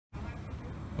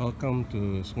Welcome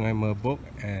to Sungai Merbok,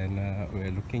 and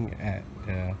we're looking at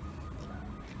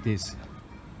this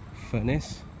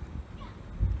furnace.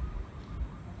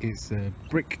 It's a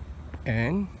brick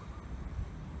and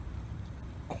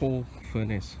coal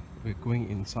furnace. We're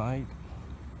going inside.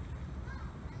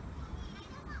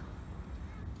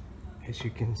 As you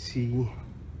can see,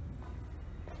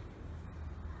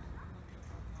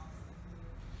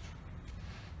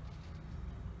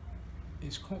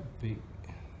 it's quite big.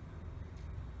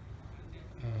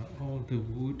 All the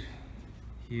wood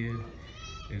here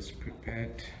is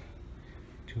prepared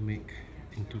to make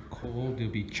into coal. They'll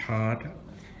be charred,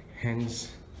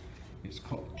 hence it's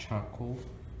called charcoal.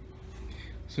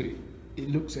 So it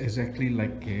looks exactly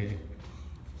like an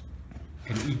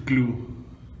igloo.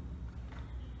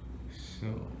 So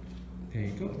there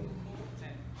you go.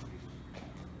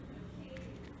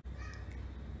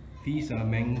 These are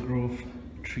mangrove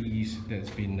trees that's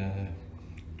been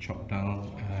chopped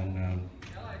down and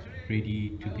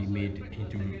ready to be made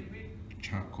into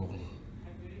charcoal.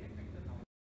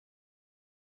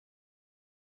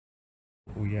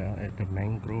 We are at the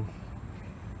mangrove.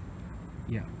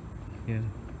 Yeah, here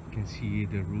you can see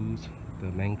the roots of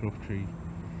the mangrove tree.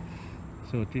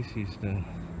 So this is the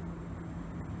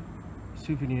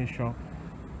souvenir shop.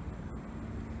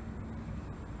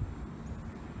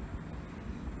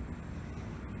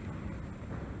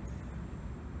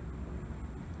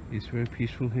 It's very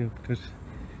peaceful here because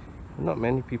not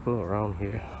many people around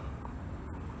here.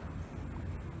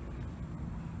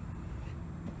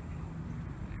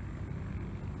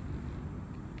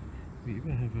 We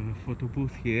even have a photo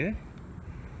booth here,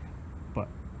 but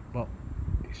well,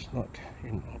 it's not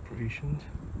in operation.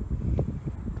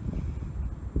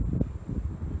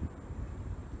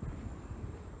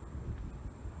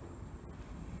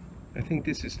 I think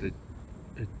this is a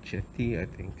jetty, I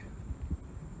think.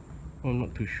 I'm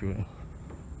not too sure.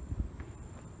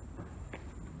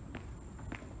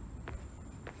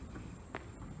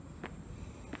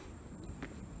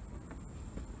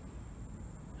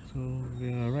 So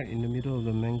we are right in the middle of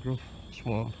the mangrove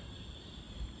swamp.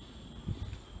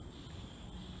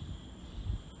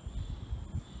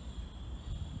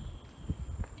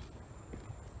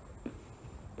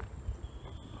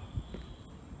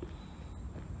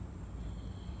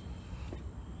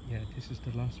 Yeah, this is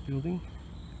the last building.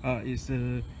 This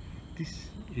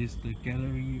is the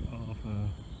gallery of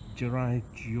Dari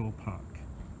Geopark.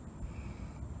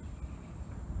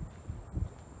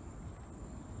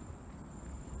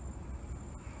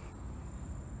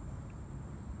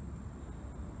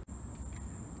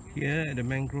 Here at the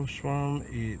mangrove swamp,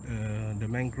 the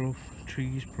mangrove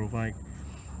trees provide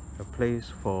a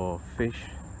place for fish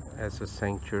as a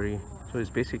sanctuary. So it's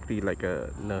basically like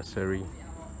a nursery.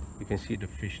 You can see the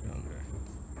fish down there.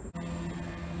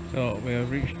 So we have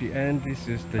reached the end. This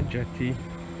is the jetty.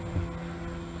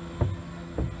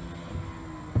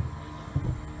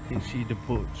 You can see the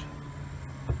boat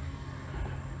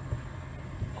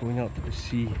going out to the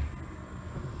sea.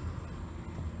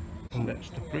 And that's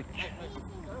the bridge.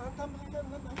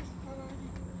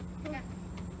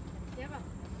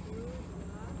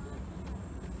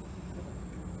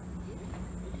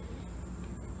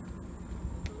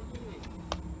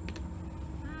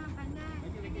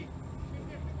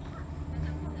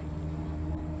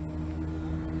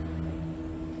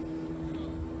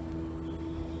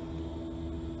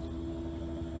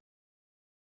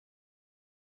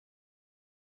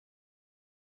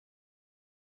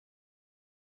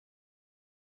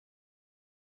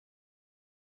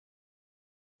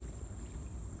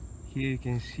 Here you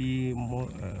can see more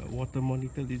water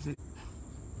monitor lizard.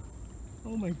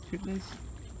 Oh my goodness,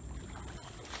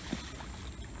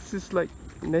 this is like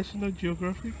National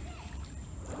Geographic.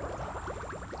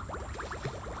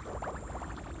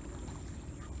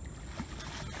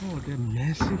 Oh, they're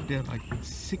massive. They're like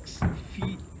 6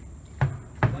 feet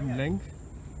in length.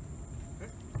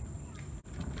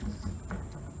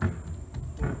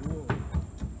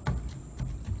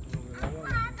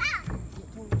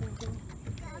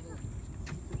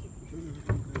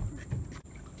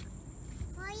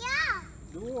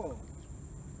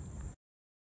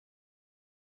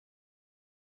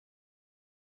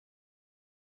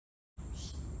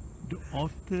 The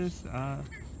otters are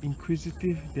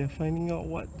inquisitive. They're finding out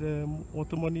what the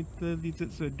water monitor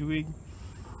lizards are doing.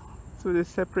 So they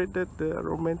separated the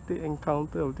romantic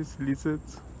encounter of these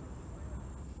lizards.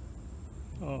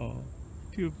 Oh,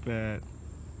 too bad.